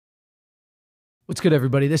What's good,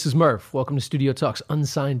 everybody? This is Murph. Welcome to Studio Talk's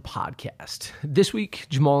Unsigned podcast. This week,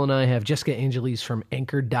 Jamal and I have Jessica Angeles from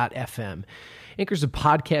Anchor.fm. Anchor is a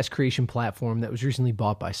podcast creation platform that was recently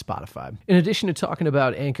bought by Spotify. In addition to talking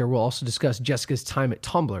about Anchor, we'll also discuss Jessica's time at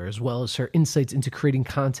Tumblr, as well as her insights into creating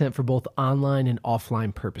content for both online and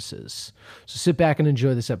offline purposes. So sit back and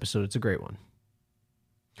enjoy this episode. It's a great one.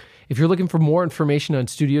 If you're looking for more information on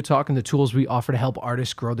Studio Talk and the tools we offer to help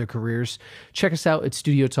artists grow their careers, check us out at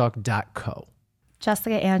studiotalk.co.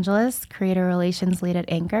 Jessica Angeles, Creator Relations Lead at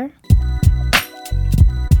Anchor.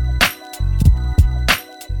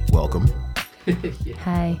 Welcome.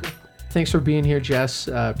 Hi. Thanks for being here, Jess.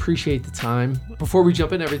 Appreciate the time. Before we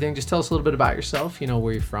jump into everything, just tell us a little bit about yourself,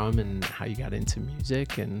 where you're from and how you got into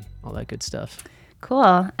music and all that good stuff.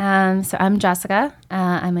 Cool. So I'm Jessica.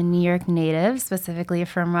 I'm a New York native, specifically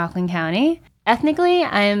from Rockland County. Ethnically,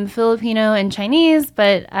 I'm Filipino and Chinese,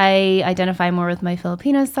 but I identify more with my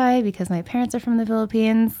Filipino side because my parents are from the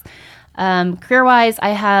Philippines. Career-wise, I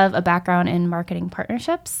have a background in marketing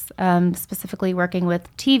partnerships, specifically working with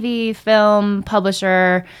TV, film,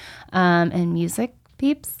 publisher, and music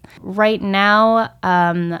peeps. Right now,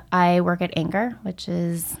 I work at Anchor, which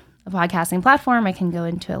is a podcasting platform. I can go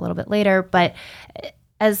into it a little bit later, but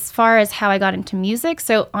as far as how I got into music,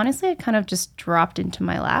 so honestly, it kind of just dropped into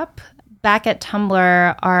my lap. Back at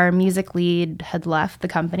Tumblr, our music lead had left the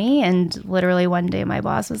company, and literally one day my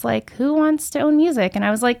boss was like, "Who wants to own music?" And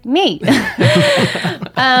I was like, "Me."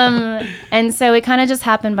 And so it kind of just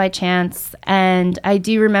happened by chance. And I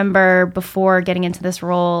do remember before getting into this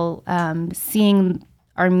role, seeing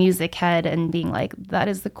our music head and being like, that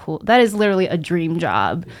is literally a dream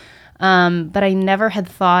job. But I never had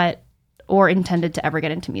thought or intended to ever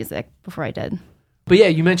get into music before I did. But yeah,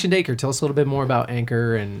 you mentioned Anchor. Tell us a little bit more about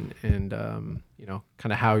Anchor and kind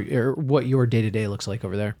of how or what your day-to-day looks like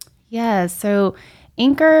over there. Yeah, so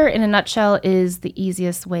Anchor in a nutshell is the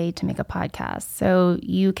easiest way to make a podcast. So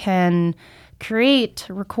you can create,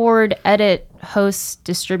 record, edit, host,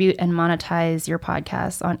 distribute, and monetize your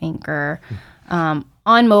podcast on Anchor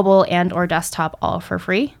on mobile and or desktop, all for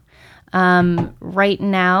free. Right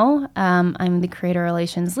now, I'm the creator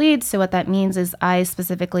relations lead. So what that means is I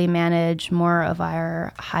specifically manage more of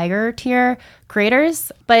our higher tier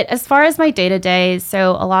creators. But as far as my day-to-day,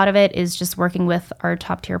 so a lot of it is just working with our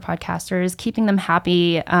top tier podcasters, keeping them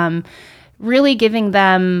happy, really giving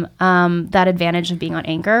them that advantage of being on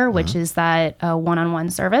Anchor, which is that one-on-one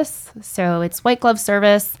service. So it's white glove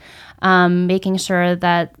service, making sure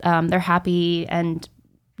that they're happy and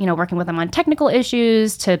working with them on technical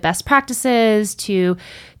issues to best practices to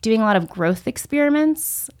doing a lot of growth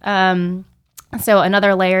experiments. So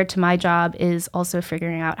another layer to my job is also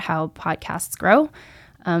figuring out how podcasts grow.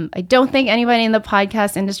 I don't think anybody in the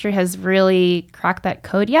podcast industry has really cracked that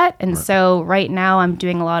code yet. And so right now I'm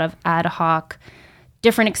doing a lot of ad hoc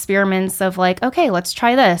different experiments of like, okay, let's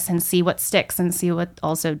try this and see what sticks and see what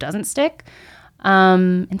also doesn't stick.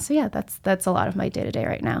 And so, yeah, that's a lot of my day-to-day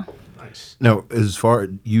right now. Nice. Now, as far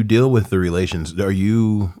you deal with the relations, are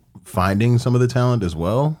you finding some of the talent as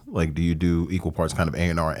well? Like, do you do equal parts kind of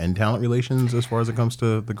A&R and talent relations as far as it comes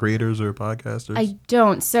to the creators or podcasters? I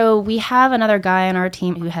don't. So we have another guy on our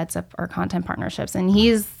team who heads up our content partnerships, and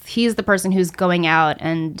he's the person who's going out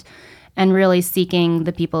and really seeking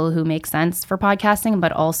the people who make sense for podcasting,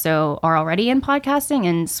 but also are already in podcasting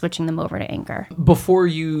and switching them over to Anchor. Before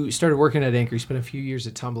you started working at Anchor, you spent a few years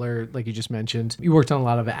at Tumblr, like you just mentioned. You worked on a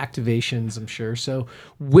lot of activations, I'm sure. So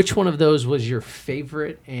which one of those was your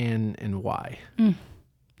favorite and why?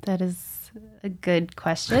 That is a good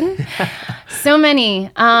question. So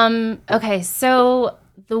many. Okay, so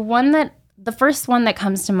the first one that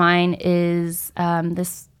comes to mind is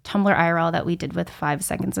this Tumblr IRL that we did with 5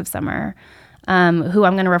 Seconds of Summer, who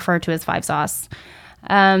I'm going to refer to as 5 Sauce.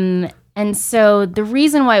 And so the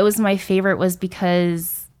reason why it was my favorite was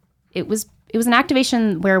because it was an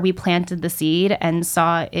activation where we planted the seed and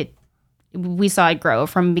we saw it grow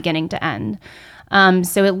from beginning to end.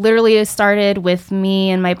 So it literally started with me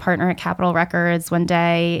and my partner at Capitol Records one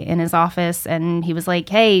day in his office, and he was like,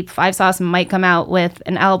 "Hey, 5 Sauce might come out with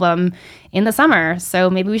an album in the summer, so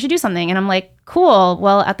maybe we should do something." And I'm like, "Cool."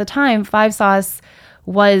 Well, at the time, 5 Sauce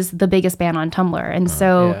was the biggest band on Tumblr, and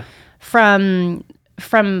so from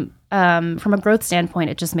a growth standpoint,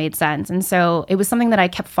 it just made sense. And so it was something that I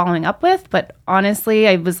kept following up with. But honestly,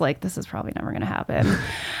 I was like, this is probably never going to happen.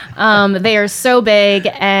 They are so big,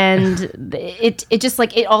 and it just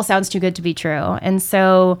like, it all sounds too good to be true. And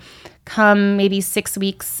so come maybe 6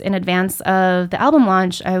 weeks in advance of the album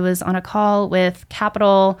launch, I was on a call with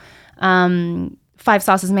Capitol, 5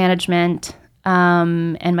 Sauce's management,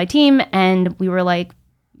 and my team. And we were like,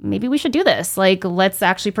 maybe we should do this. Like, let's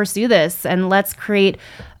actually pursue this and let's create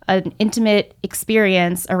an intimate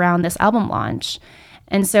experience around this album launch.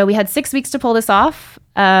 And so we had 6 weeks to pull this off.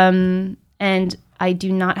 And I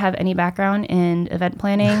do not have any background in event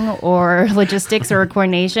planning or logistics or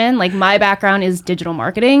coordination. Like, my background is digital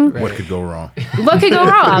marketing. What could go wrong? What could go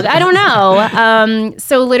wrong? I don't know.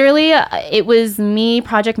 So literally, it was me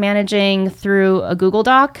project managing through a Google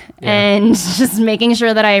Doc and just making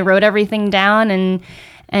sure that I wrote everything down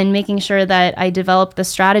and making sure that I developed the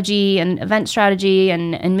strategy and event strategy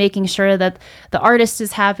and making sure that the artist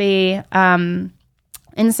is happy. And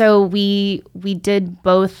so we did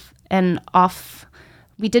both an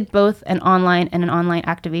online and an online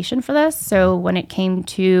activation for this. So when it came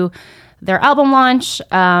to their album launch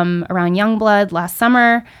around Youngblood last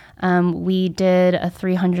summer, we did a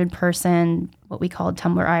 300-person, what we called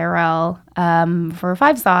Tumblr IRL for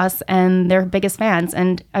Five Sauce, and they're biggest fans.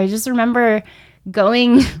 And I just remember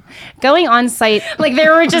going on site, like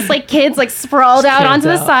there were just like kids like sprawled out onto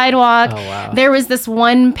the sidewalk. Oh, wow. There was this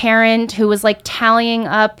one parent who was like tallying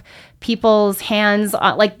up people's hands,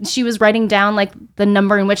 like she was writing down like the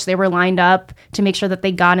number in which they were lined up to make sure that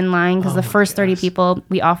they got in line, because the first 30 people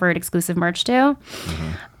we offered exclusive merch to.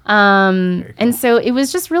 Mm-hmm. And so it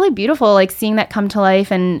was just really beautiful, like seeing that come to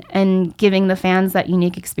life and giving the fans that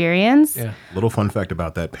unique experience. Yeah. Little fun fact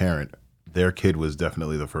about that parent. Their kid was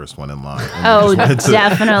definitely the first one in line. Oh,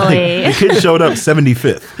 definitely. The kid showed up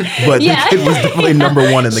 75th, but the kid was definitely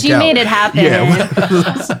number one in the count. She made it happen.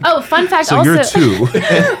 Yeah. Oh, fun fact so also. You're two.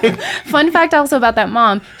 Fun fact also about that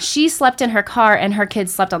mom. She slept in her car and her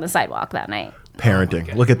kids slept on the sidewalk that night.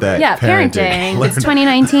 Parenting. Look at that. Yeah, parenting. It's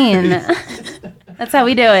 2019. That's how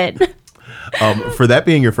we do it. For that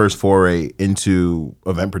being your first foray into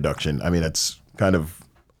event production, I mean, that's kind of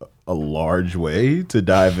a large way to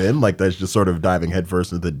dive in. Like, that's just sort of diving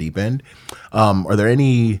headfirst into the deep end. Is there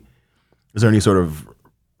any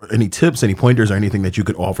tips, any pointers, or anything that you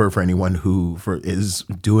could offer for anyone who is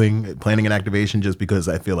planning an activation? Just because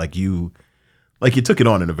I feel like you took it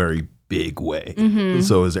on in a very big way. Mm-hmm.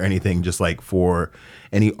 So is there anything just like for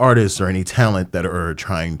any artists or any talent that are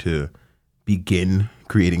trying to begin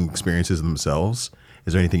creating experiences themselves?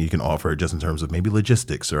 Is there anything you can offer just in terms of maybe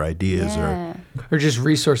logistics or ideas or just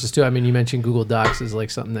resources too? I mean, you mentioned Google Docs is like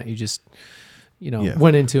something that you just,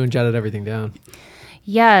 went into and jotted everything down.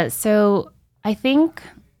 Yeah. So I think,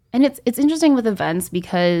 and it's interesting with events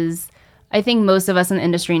because I think most of us in the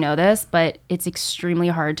industry know this, but it's extremely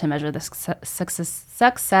hard to measure the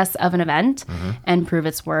success of an event and prove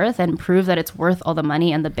its worth and prove that it's worth all the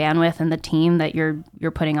money and the bandwidth and the team that you're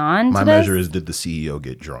putting on. My measure is, did the CEO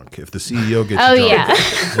get drunk? If the CEO gets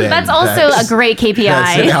drunk, then that's also a great KPI.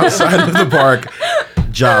 That's it, outside of the park.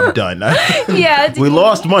 Job done. Yeah, we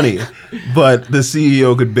lost money, but the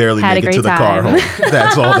CEO could barely make it to the car home.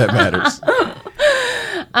 That's all that matters.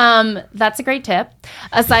 That's a great tip.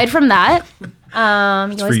 Aside from that,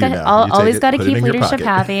 you always got to keep leadership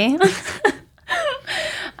happy.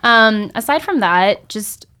 Aside from that,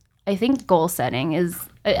 just I think goal setting is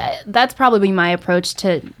that's probably my approach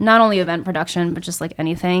to not only event production, but just like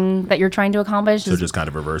anything that you're trying to accomplish. So just kind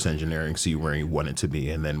of reverse engineering, see where you want it to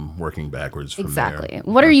be, and then working backwards from there. Exactly.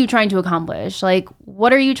 What are you trying to accomplish? Like,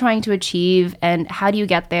 what are you trying to achieve, and how do you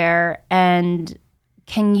get there? And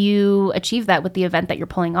can you achieve that with the event that you're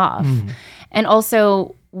pulling off? And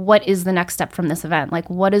also, what is the next step from this event? Like,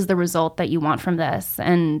 what is the result that you want from this?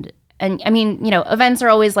 And I mean, events are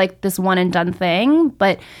always like this one and done thing,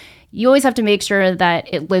 but you always have to make sure that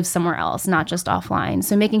it lives somewhere else, not just offline.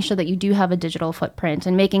 So making sure that you do have a digital footprint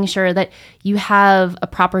and making sure that you have a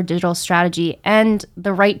proper digital strategy and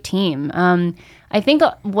the right team. I think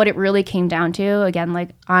what it really came down to, again, like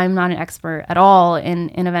I'm not an expert at all in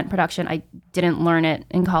event production. I didn't learn it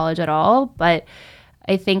in college at all, but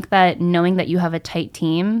I think that knowing that you have a tight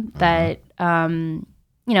team, that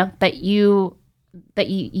that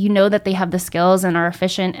you know that they have the skills and are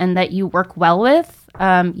efficient and that you work well with.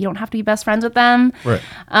 You don't have to be best friends with them, right?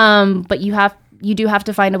 But you do have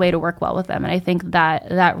to find a way to work well with them, and I think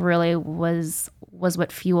that really was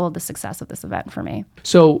what fueled the success of this event for me.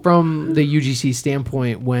 So from the UGC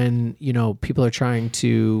standpoint, when people are trying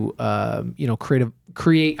to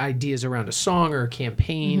create ideas around a song or a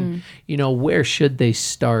campaign, where should they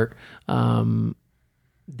start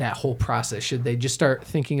that whole process? Should they just start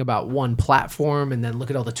thinking about one platform and then look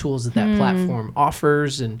at all the tools that platform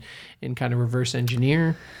offers and kind of reverse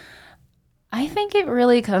engineer? I think it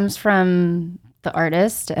really comes from the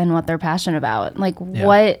artist and what they're passionate about. Like,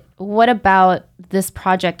 what about this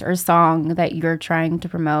project or song that you're trying to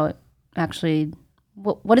promote actually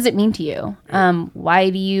what does it mean to you?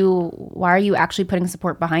 Why are you actually putting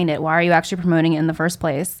support behind it? Why are you actually promoting it in the first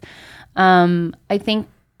place? I think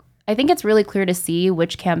it's really clear to see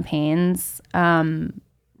which campaigns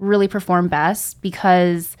really perform best,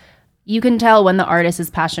 because you can tell when the artist is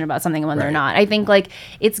passionate about something and when they're not. I think like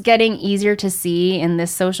it's getting easier to see in this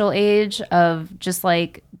social age of just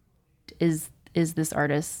like, is this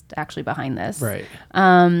artist actually behind this? Right.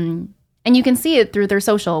 And you can see it through their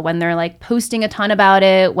social, when they're like posting a ton about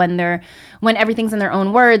it, when everything's in their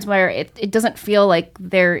own words, where it doesn't feel like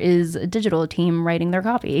there is a digital team writing their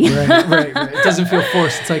copy. Right. It doesn't feel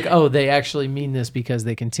forced. It's like, oh, they actually mean this because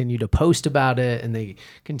they continue to post about it and they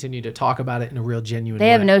continue to talk about it in a real genuine way.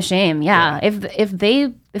 They have no shame. Yeah. If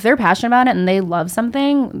they're passionate about it and they love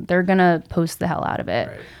something, they're gonna post the hell out of it.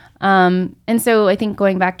 Right. And so I think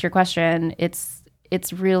going back to your question, it's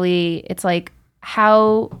like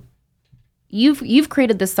how you've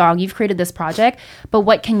created this song, you've created this project, but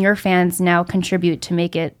what can your fans now contribute to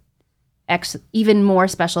make it even more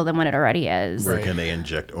special than what it already is? Where can they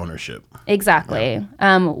inject ownership? Exactly.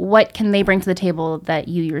 Yeah. What can they bring to the table that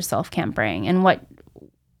you yourself can't bring? And what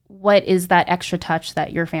is that extra touch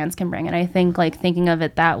that your fans can bring? And I think like thinking of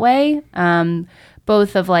it that way,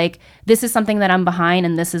 both of like, this is something that I'm behind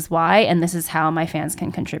and this is why, and this is how my fans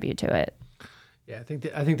can contribute to it. Yeah, I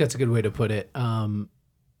think that's a good way to put it.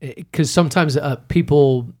 Because sometimes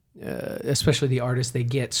people, especially the artists, they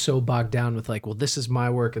get so bogged down with like, well, this is my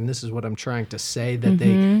work and this is what I'm trying to say, that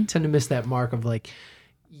they tend to miss that mark of like,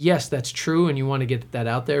 yes, that's true, and you want to get that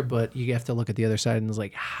out there, but you have to look at the other side and it's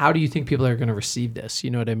like, how do you think people are going to receive this? You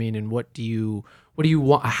know what I mean? And what do you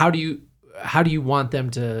want? How do you want them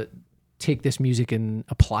to take this music and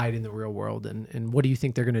apply it in the real world? And what do you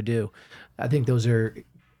think they're going to do? I think those are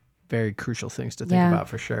very crucial things to think about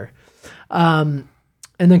for sure.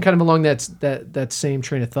 And then kind of along that same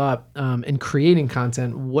train of thought, in creating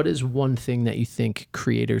content, what is one thing that you think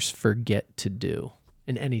creators forget to do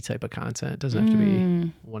in any type of content? It doesn't have to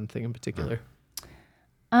be one thing in particular.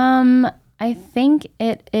 I think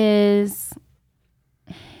it is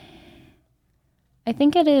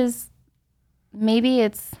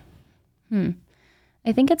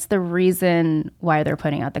the reason why they're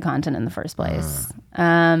putting out the content in the first place.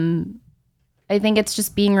 I think it's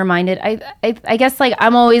just being reminded. I guess like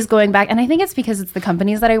I'm always going back, and I think it's because it's the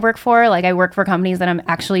companies that I work for. Like I work for companies that I'm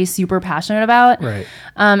actually super passionate about. Right.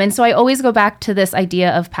 And so I always go back to this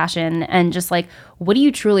idea of passion and just like, what do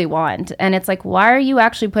you truly want? And it's like, why are you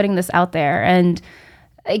actually putting this out there? And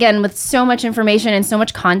again, with so much information and so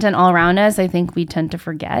much content all around us, I think we tend to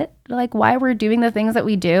forget like why we're doing the things that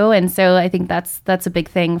we do. And so I think that's a big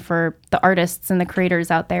thing for the artists and the creators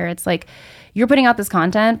out there. It's like, you're putting out this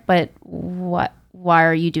content, but why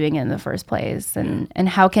are you doing it in the first place? And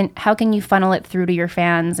how can you funnel it through to your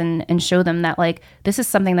fans and show them that like this is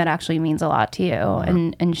something that actually means a lot to you,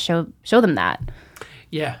 and show them that.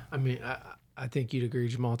 Yeah, I mean, I think you'd agree,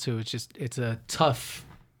 Jamal, too. It's a tough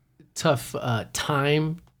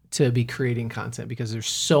time to be creating content because there's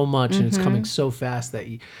so much and it's coming so fast that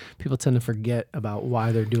people tend to forget about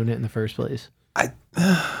why they're doing it in the first place.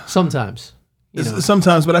 Sometimes.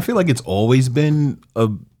 Sometimes, but I feel like it's always been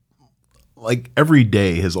like every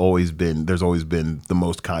day there's always been the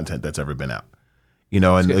most content that's ever been out,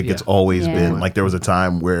 and like it's always been like there was a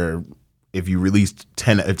time where if you released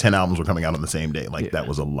 10 albums were coming out on the same day, like that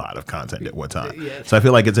was a lot of content at one time. Yeah. So I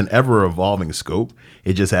feel like it's an ever evolving scope.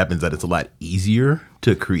 It just happens that it's a lot easier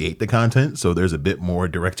to create the content. So there's a bit more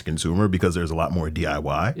direct to consumer because there's a lot more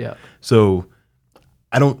DIY. Yeah. So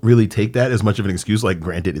I don't really take that as much of an excuse. Like,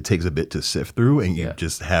 granted, it takes a bit to sift through and you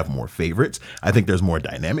just have more favorites. I think there's more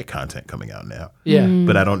dynamic content coming out now. Yeah.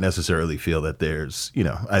 But I don't necessarily feel that there's,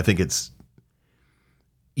 I think it's,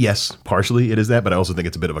 yes, partially it is that, but I also think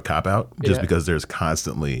it's a bit of a cop-out just because there's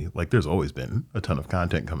constantly, like, there's always been a ton of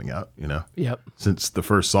content coming out, Yep. Since the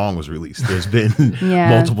first song was released, there's been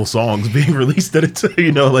multiple songs being released at it,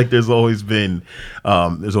 like there's always been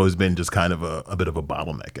just kind of a bit of a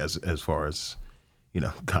bottleneck as far as,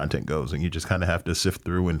 content goes, and you just kind of have to sift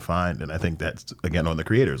through and find. And I think that's, again, on the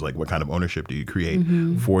creators, like what kind of ownership do you create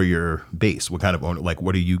for your base? What kind of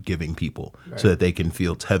what are you giving people so that they can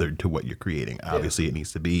feel tethered to what you're creating? Obviously, it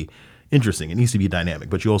needs to be interesting. It needs to be dynamic,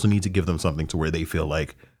 but you also need to give them something to where they feel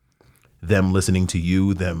like them listening to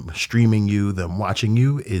you, them streaming you, them watching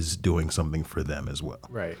you is doing something for them as well.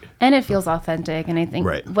 Right. And it feels authentic. And I think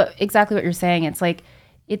exactly what you're saying, it's like,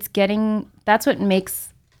 that's what makes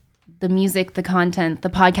the music, the content, the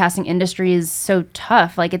podcasting industry is so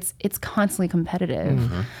tough. Like it's constantly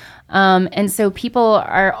competitive. And so people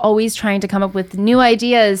are always trying to come up with new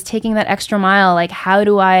ideas, taking that extra mile. Like, how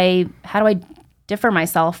do I differ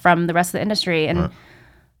myself from the rest of the industry? And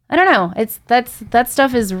I don't know. That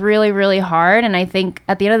stuff is really, really hard. And I think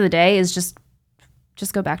at the end of the day is just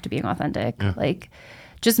go back to being authentic. Yeah. Like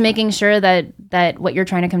just making sure that what you're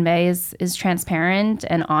trying to convey is transparent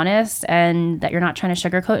and honest, and that you're not trying to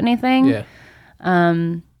sugarcoat anything. Yeah.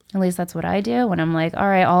 At least that's what I do when I'm like, all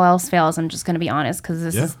right, all else fails, I'm just going to be honest because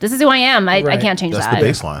this is who I am. I can't change That's that. the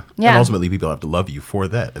baseline. Yeah. And ultimately, people have to love you for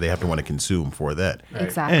that. They have to want to consume for that. Right.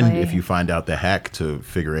 Exactly. And if you find out the hack to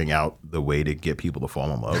figuring out the way to get people to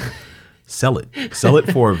fall in love, sell it. Sell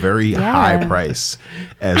it for a very high price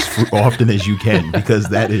as often as you can, because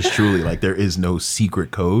that is truly like there is no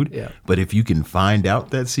secret code. Yeah. But if you can find out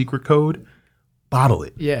that secret code, bottle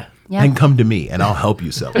it. Yeah. And come to me and I'll help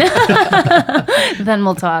you sell it. Then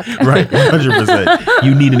we'll talk. Right. 100%.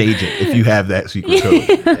 You need an agent if you have that secret code.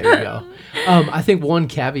 There you go. I think one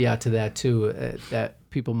caveat to that too that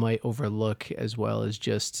people might overlook as well is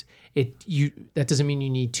just that doesn't mean you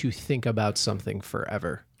need to think about something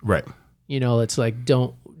forever. Right. It's like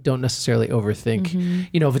don't necessarily overthink.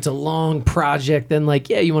 If it's a long project, then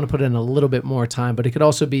you want to put in a little bit more time. But it could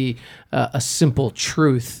also be a simple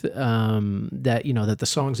truth that the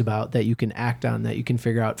song's about, that you can act on, that you can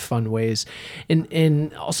figure out fun ways,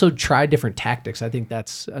 and also try different tactics. I think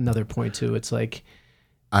that's another point too. It's like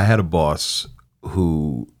I had a boss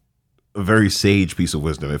who, a very sage piece of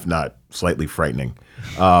wisdom, if not slightly frightening,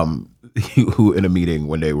 who in a meeting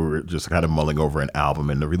one day we were just kind of mulling over an album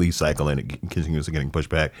and the release cycle and it continuously getting pushed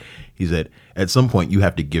back. He said, at some point you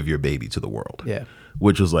have to give your baby to the world. Yeah.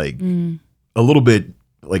 Which was like a little bit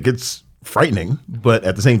like it's frightening, but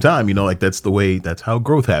at the same time, that's how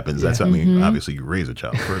growth happens. That's, obviously you raise a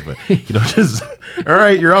child first, but just, all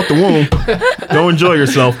right, you're out the womb. Go enjoy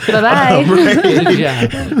yourself. Bye-bye. Good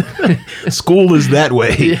job. School is that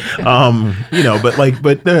way.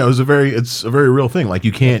 But no, it's a very real thing. Like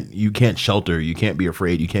you can't shelter, you can't be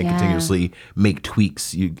afraid, you can't continuously make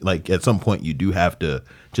tweaks. You at some point you do have to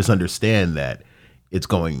just understand that it's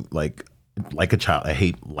going like a child. I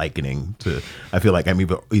hate likening to. I feel like I'm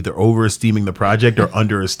either overesteeming the project or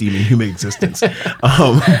underesteeming human existence.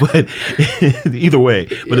 But either way,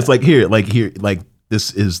 but it's like here,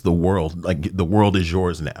 this is the world. Like the world is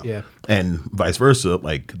yours now. Yeah. And vice versa.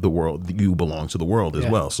 Like the world, you belong to the world as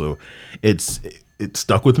well. So it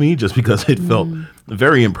stuck with me just because it felt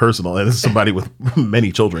very impersonal. And this is somebody with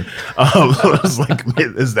many children. So I was like,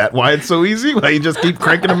 is that why it's so easy? Why you just keep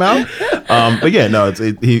cranking them out? But yeah, no,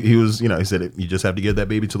 he was, he said you just have to give that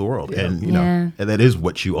baby to the world. Yeah. And, and that is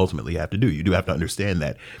what you ultimately have to do. You do have to understand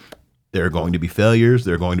that there are going to be failures,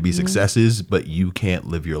 there are going to be successes, but you can't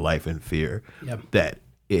live your life in fear that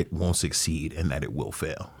it won't succeed and that it will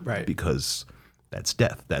fail. Right. Because that's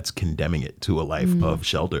death. That's condemning it to a life of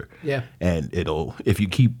shelter. Yeah. And if you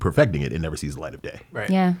keep perfecting it, it never sees the light of day. Right.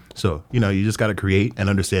 Yeah. So, you just got to create and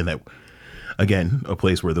understand that, again, a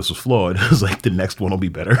place where this was flawed is like the next one will be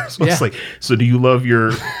better. So it's like, so do you love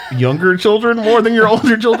your younger children more than your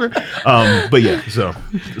older children? But yeah, so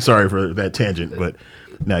sorry for that tangent, but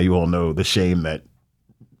now you all know the shame that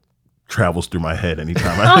travels through my head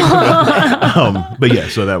anytime I think about it. But yeah,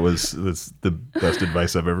 so that's the best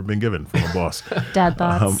advice I've ever been given from a boss. Dad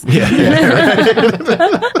thoughts.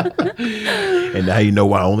 And now you know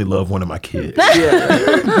why I only love one of my kids.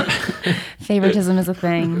 Favoritism is a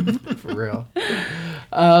thing. For real.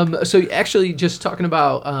 So actually just talking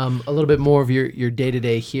about a little bit more of your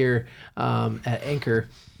day-to-day here at Anchor,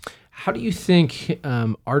 how do you think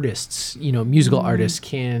artists, musical artists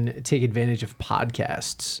can take advantage of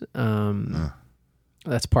podcasts?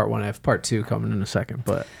 That's part one. I have part two coming in a second,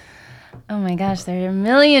 but. Oh my gosh, there are a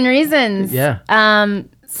million reasons. Yeah.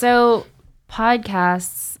 So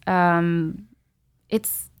podcasts,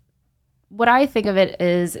 it's what I think of it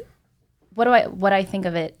is,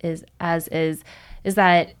 is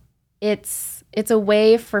that it's a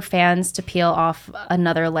way for fans to peel off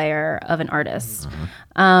another layer of an artist.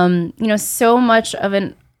 So much of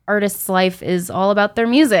an artist's life is all about their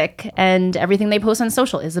music, and everything they post on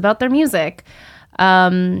social is about their music.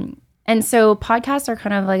 And so podcasts are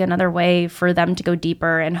kind of like another way for them to go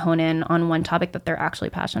deeper and hone in on one topic that they're actually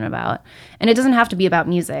passionate about. And it doesn't have to be about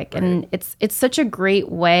music. Right. And it's such a great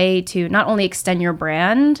way to not only extend your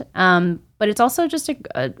brand, but it's also just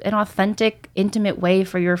an authentic, intimate way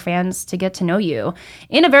for your fans to get to know you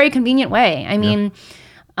in a very convenient way. I mean,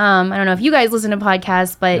 I don't know if you guys listen to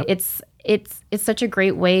podcasts, but it's such a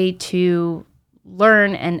great way to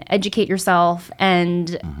learn and educate yourself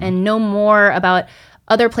and know more about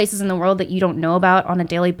other places in the world that you don't know about on a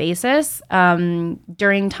daily basis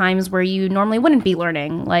during times where you normally wouldn't be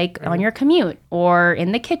learning, like on your commute or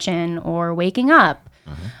in the kitchen or waking up.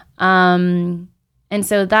 And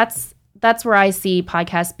so that's that's where I see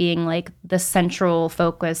podcasts being like the central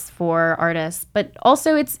focus for artists. But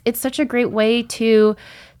also it's such a great way to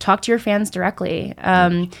talk to your fans directly.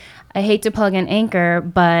 I hate to plug in Anchor,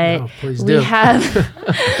 but we have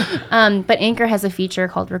but Anchor has a feature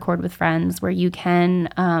called Record with Friends where you can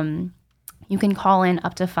call in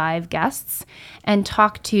up to 5 guests and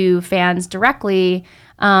talk to fans directly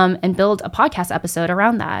and build a podcast episode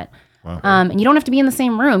around that. Wow. And you don't have to be in the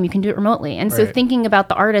same room. You can do it remotely. And so thinking about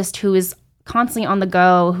the artist who is constantly on the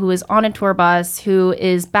go, who is on a tour bus, who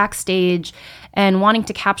is backstage and wanting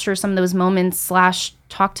to capture some of those moments /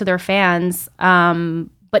 talk to their fans,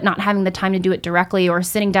 but not having the time to do it directly or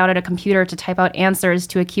sitting down at a computer to type out answers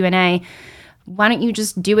to a Q&A, why don't you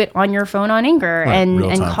just do it on your phone on Anchor and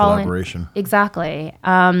call collaboration. in? Exactly.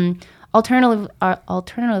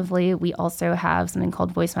 Alternatively, we also have something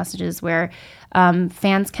called voice messages where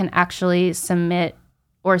fans can actually submit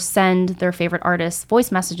or send their favorite artists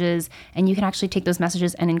voice messages, and you can actually take those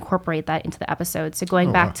messages and incorporate that into the episode. So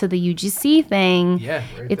going back to the UGC thing,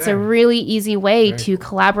 it's a really easy way to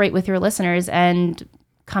collaborate with your listeners and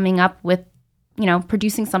coming up with,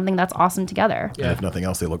 producing something that's awesome together. And if nothing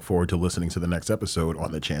else, they look forward to listening to the next episode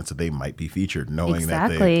on the chance that they might be featured, knowing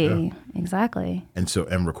that they... Exactly.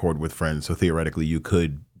 And record with friends. So theoretically, you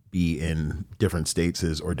could be in different states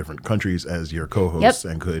or different countries as your co-hosts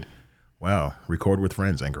and could, record with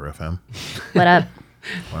friends, Anchor FM. What up?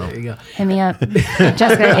 Wow. There you go. Hit me up.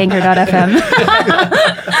 Jessica at anchor.fm.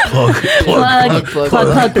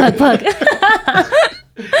 Plug.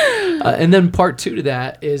 And then part 2 to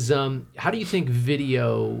that is how do you think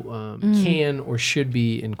video can or should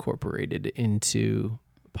be incorporated into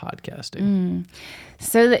podcasting?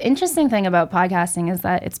 So the interesting thing about podcasting is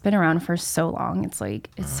that it's been around for so long. It's like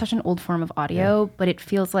it's such an old form of audio, but it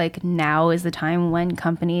feels like now is the time when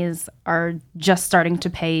companies are just starting to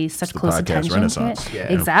pay such close attention to it.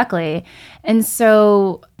 Yeah. Exactly. And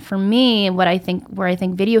so for me, where I think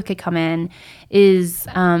video could come in is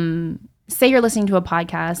say you're listening to a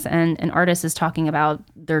podcast and an artist is talking about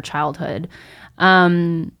their childhood.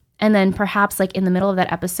 And then perhaps like in the middle of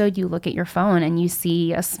that episode, you look at your phone and you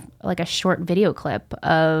see a short video clip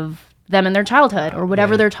of them in their childhood or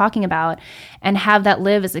whatever they're talking about, and have that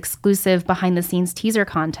live as exclusive behind the scenes teaser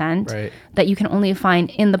content that you can only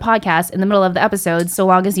find in the podcast in the middle of the episode, so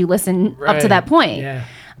long as you listen up to that point. Yeah.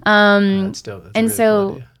 That's and really so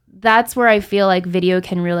cool that's where I feel like video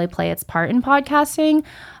can really play its part in podcasting.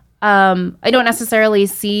 I don't necessarily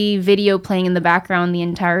see video playing in the background the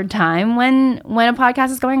entire time when a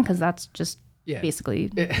podcast is going, because that's just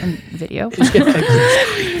basically a video. That's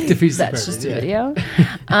just a video.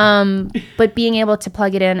 But being able to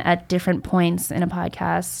plug it in at different points in a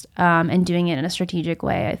podcast and doing it in a strategic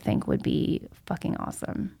way, I think would be fucking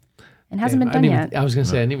awesome. And hasn't been done yet. I was going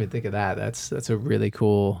to say, I didn't even think of that. That's a really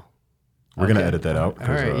cool... We're going to edit that out. All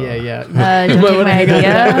right, yeah. Don't take my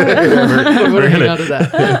idea. We're hang on to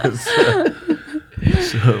that.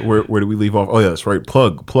 So where do we leave off? Oh, yeah, that's right.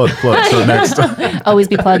 Plug. So next. Always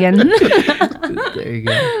be plugging. There you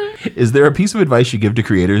go. Is there a piece of advice you give to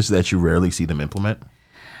creators that you rarely see them implement?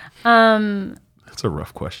 That's a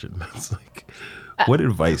rough question. It's like, what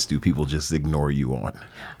advice do people just ignore you on?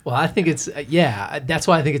 Well, I think it's that's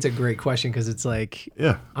why I think it's a great question, because it's like,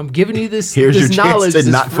 I'm giving you this. Here's this your knowledge chance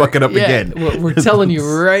to not fuck it up again. We're telling you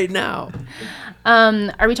right now.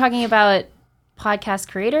 Are we talking about podcast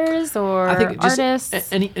creators or I think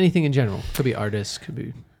artists? Anything in general. Could be artists. Could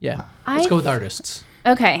be Let's go with artists.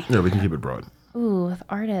 Okay. Yeah, we can keep it broad. Ooh, with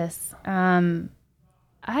artists. I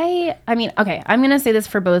mean, okay. I'm gonna say this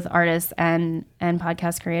for both artists and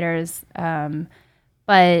podcast creators.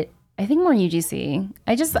 But I think more UGC.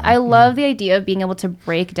 I love the idea of being able to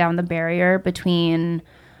break down the barrier between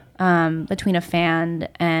a fan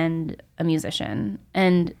and a musician.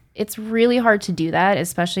 And it's really hard to do that,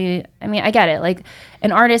 especially, I mean, I get it. Like,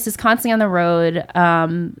 an artist is constantly on the road.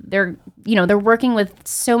 They're working with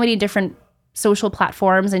so many different social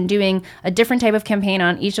platforms and doing a different type of campaign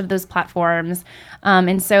on each of those platforms.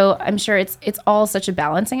 And so I'm sure it's all such a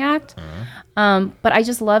balancing act. But I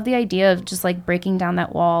just love the idea of just like breaking down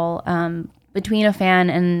that wall between a fan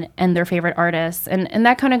and their favorite artists. And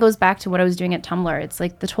that kind of goes back to what I was doing at Tumblr. It's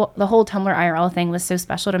like the whole Tumblr IRL thing was so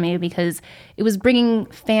special to me because it was bringing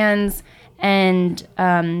fans and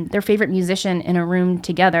their favorite musician in a room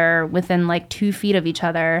together within like 2 feet of each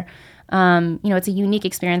other. It's a unique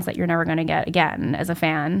experience that you're never going to get again as a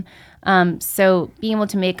fan. So being able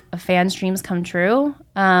to make a fan's dreams come true,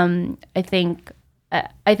 I think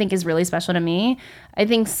is really special to me. I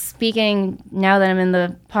think, speaking now that I'm in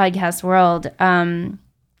the podcast world,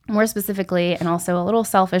 more specifically and also a little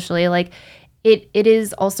selfishly, like it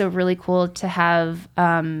is also really cool to have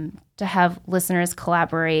to have listeners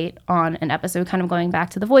collaborate on an episode, kind of going back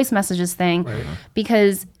to the voice messages thing,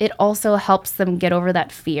 because it also helps them get over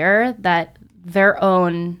that fear that their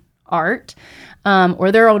own art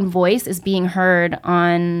or their own voice is being heard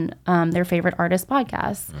on their favorite artist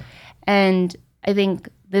podcasts. And I think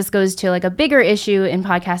this goes to like a bigger issue in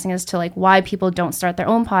podcasting as to like why people don't start their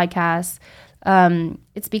own podcasts.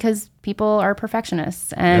 It's because people are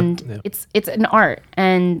perfectionists, and it's an art,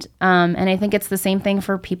 and I think it's the same thing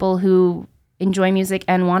for people who enjoy music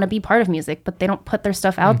and want to be part of music, but they don't put their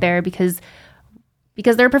stuff out there because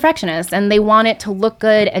they're perfectionists and they want it to look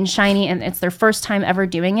good and shiny, and it's their first time ever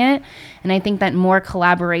doing it. And I think that more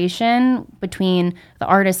collaboration between the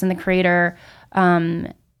artist and the creator,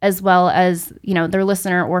 as well as, you know, their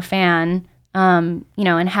listener or fan, you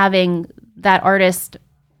know, and having that artist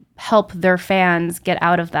help their fans get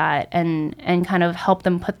out of that and kind of help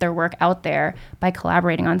them put their work out there by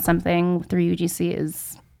collaborating on something through UGC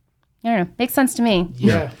is, I don't know, makes sense to me.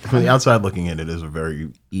 Yeah. From the outside looking in, it is a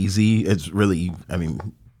very easy, it's really, I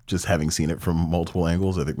mean, just having seen it from multiple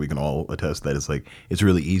angles, I think we can all attest that it's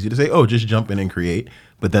really easy to say, oh, just jump in and create,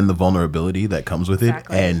 but then the vulnerability that comes with it.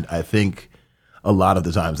 And I think a lot of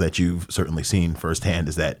the times that you've certainly seen firsthand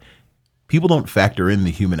is that people don't factor in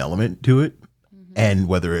the human element to it. And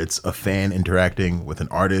whether it's a fan interacting with an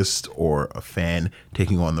artist or a fan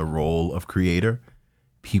taking on the role of creator,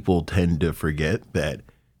 people tend to forget that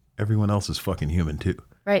everyone else is fucking human too.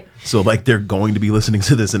 Right. So like they're going to be listening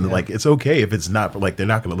to this and like, it's okay if it's not, but like they're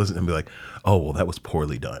not going to listen and be like, oh, well, that was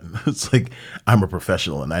poorly done. It's like, I'm a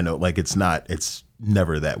professional and I know like it's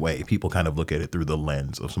never that way. People kind of look at it through the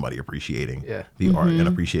lens of somebody appreciating the art and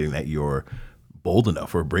appreciating that you're bold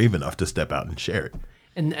enough or brave enough to step out and share it.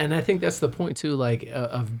 And I think that's the point too, like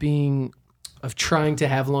of trying to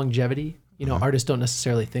have longevity. You know, artists don't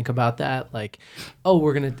necessarily think about that. Like, oh,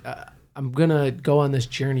 I'm gonna go on this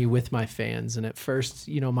journey with my fans, and at first,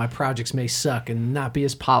 you know, my projects may suck and not be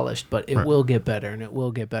as polished, but it will get better, and it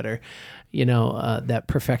will get better. You know, that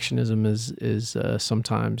perfectionism is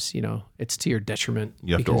sometimes, you know, it's to your detriment.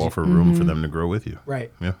 You have to offer room for them to grow with you.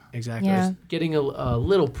 Right. Yeah. Exactly. Yeah. Getting a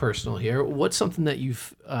little personal here. What's something that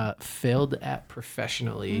you've failed at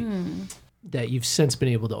professionally that you've since been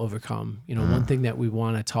able to overcome? You know, one thing that we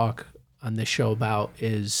want to talk on this show about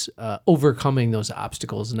is overcoming those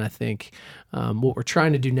obstacles. And I think what we're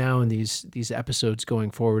trying to do now in these episodes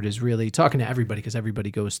going forward is really talking to everybody, because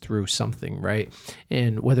everybody goes through something, right?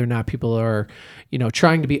 And whether or not people are, you know,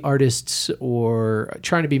 trying to be artists or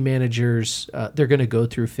trying to be managers, they're going to go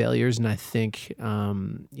through failures. And I think,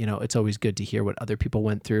 you know, it's always good to hear what other people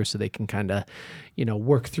went through so they can kind of, you know,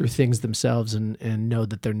 work through things themselves and know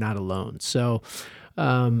that they're not alone. So,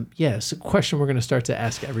 it's a question we're going to start to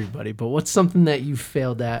ask everybody, but what's something that you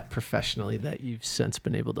failed at professionally that you've since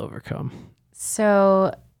been able to overcome?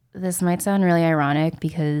 So this might sound really ironic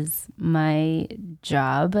because my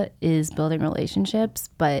job is building relationships,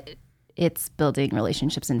 but it's building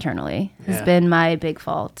relationships internally has been my big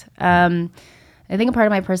fault. I think a part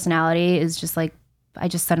of my personality is just like, I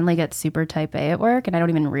just suddenly get super type A at work and I don't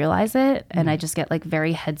even realize it. And I just get like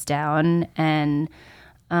very heads down and,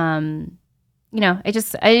 you know,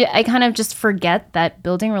 I kind of just forget that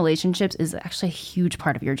building relationships is actually a huge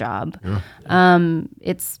part of your job. Yeah.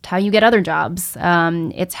 It's how you get other jobs.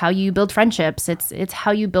 It's how you build friendships. It's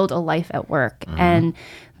how you build a life at work. And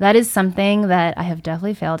that is something that I have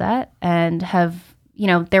definitely failed at and have, you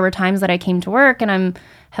know, there were times that I came to work and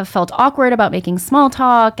have felt awkward about making small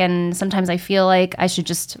talk, and sometimes I feel like I should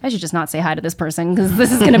just not say hi to this person because this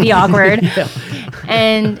is going to be awkward.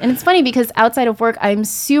 And it's funny because outside of work I'm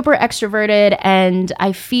super extroverted and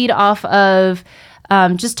I feed off of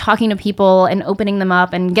just talking to people and opening them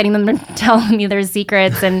up and getting them to tell me their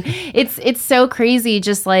secrets, and it's so crazy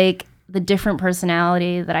just like the different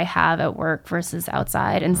personality that I have at work versus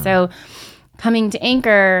outside. And so coming to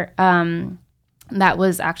Anchor, that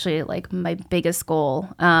was actually like my biggest goal.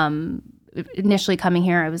 Initially coming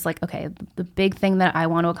here, I was like, okay, the big thing that I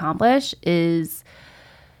want to accomplish is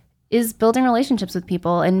building relationships with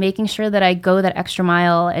people and making sure that I go that extra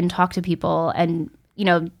mile and talk to people and, you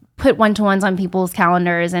know, put one-to-ones on people's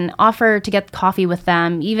calendars and offer to get coffee with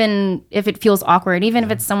them, even if it feels awkward, even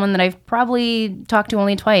if it's someone that I've probably talked to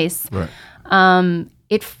only twice. Right.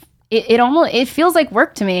 It feels like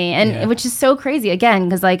work to me, and which is so crazy again,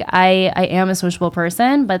 because like I am a sociable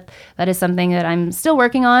person, but that is something that I'm still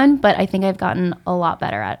working on, but I think I've gotten a lot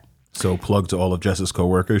better at. So plug to all of Jess's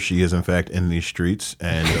coworkers. She is in fact in these streets,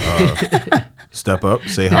 and step up,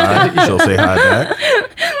 say hi. She'll say hi back.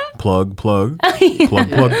 Plug.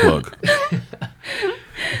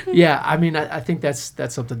 Yeah, I mean, I think that's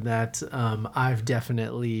something that I've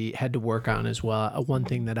definitely had to work on as well. One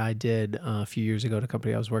thing that I did a few years ago at a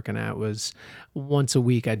company I was working at was once a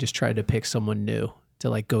week I just tried to pick someone new to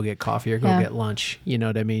like go get coffee or go get lunch. You know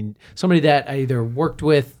what I mean? Somebody that I either worked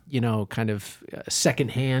with, kind of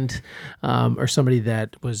secondhand, or somebody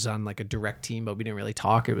that was on like a direct team, but we didn't really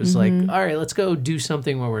talk. It was like, all right, let's go do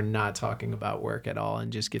something where we're not talking about work at all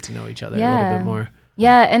and just get to know each other a little bit more.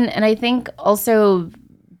 Yeah, and I think also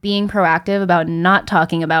being proactive about not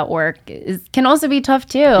talking about work can also be tough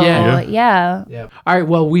too. Yeah. All right.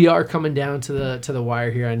 Well, we are coming down to the wire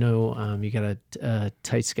here. I know you got a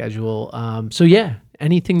tight schedule. So yeah,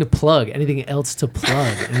 anything to plug? Anything else to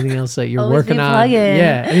plug? Anything else that you're working on?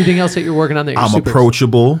 Yeah. Anything else that you're working on that you're I'm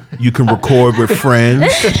approachable. You can record with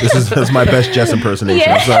friends. That's my best Jess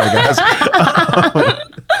impersonation. I'm sorry, guys.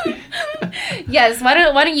 Yes, why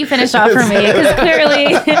don't you finish off for me? Because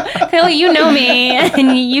clearly you know me,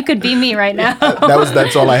 and you could be me right now.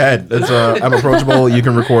 That's all I had. I'm approachable. You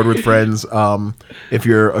can record with friends. If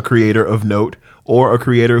you're a creator of note or a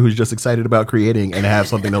creator who's just excited about creating and have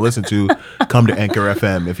something to listen to, come to Anchor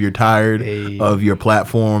FM. If you're tired of your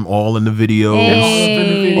platform, all in the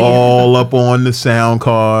videos, all up on the sound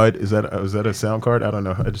card. Is that a sound card? I don't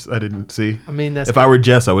know. I didn't see. I mean, if I were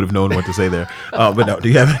Jess, I would have known what to say there. But no, do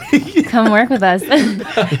you have any? Come work with us. Do you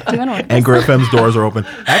want to work with Anchor FM's doors are open.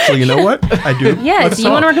 Actually, you know what? I do. Yeah. Do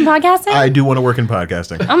you want to work in podcasting? I do want to work in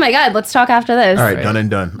podcasting. Oh my God. Let's talk after this. All right. Done and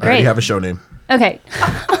done. I already have a show name. Okay.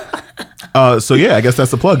 So yeah, I guess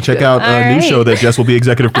that's the plug. Check out a new show that Jess will be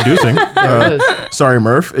executive producing. Sorry,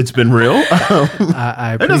 Murph, it's been real.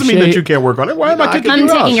 I that doesn't mean that you can't work on it. Why am I kicking you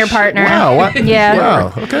off? I'm taking your partner. Wow. Yeah.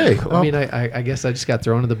 Wow. Okay. Well, I mean, I guess I just got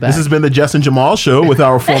thrown in the back. This has been the Jess and Jamal show with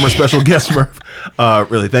our former special guest, Murph.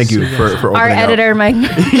 Really, thank you for opening our editor, up. Mike.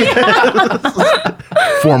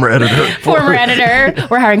 Former editor. Former editor.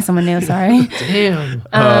 We're hiring someone new. Sorry. Damn.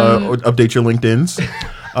 Update your LinkedIn's.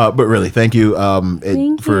 But really, thank you,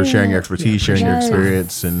 for sharing your expertise, sharing your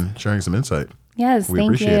experience, and sharing some insight. Yes, we thank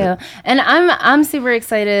appreciate you. it. And I'm super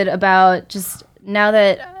excited about just now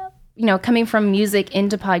that coming from music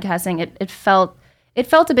into podcasting, it felt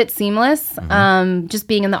a bit seamless. Just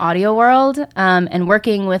being in the audio world and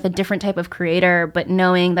working with a different type of creator, but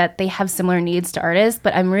knowing that they have similar needs to artists.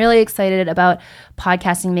 But I'm really excited about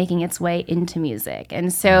podcasting making its way into music,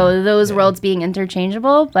 and so those worlds being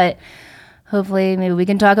interchangeable, but. Hopefully, maybe we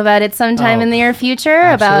can talk about it sometime in the near future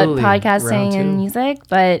about podcasting and music.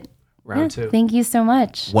 But round two. Thank you so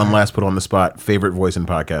much. One last put on the spot. Favorite voice in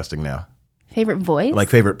podcasting now? Favorite voice? Like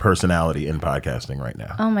favorite personality in podcasting right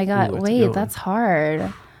now? Oh my God! Wait, that's hard.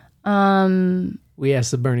 We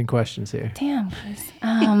asked the burning questions here. Damn, Chris.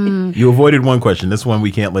 You avoided one question. This one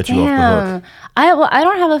we can't let you off the hook. I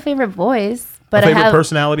don't have a favorite voice. But a favorite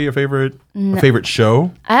personality, a favorite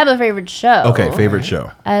show? I have a favorite show. Okay, favorite show.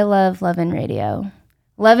 I love Love and Radio.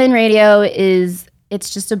 Love and Radio it's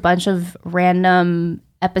just a bunch of random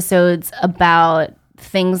episodes about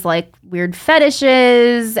things like weird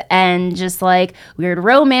fetishes and just like weird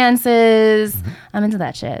romances. I'm into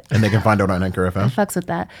that shit. And they can find it on Anchor FM? I fucks with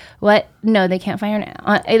that. What? No, they can't find it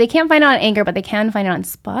on they can't find it on Anchor, but they can find it on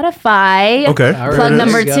Spotify. Okay. Plug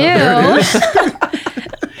number 2.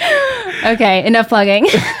 Okay, enough plugging.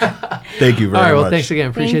 Thank you very much. All right, well, thanks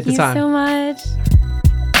again. Appreciate the time. Thank you so much.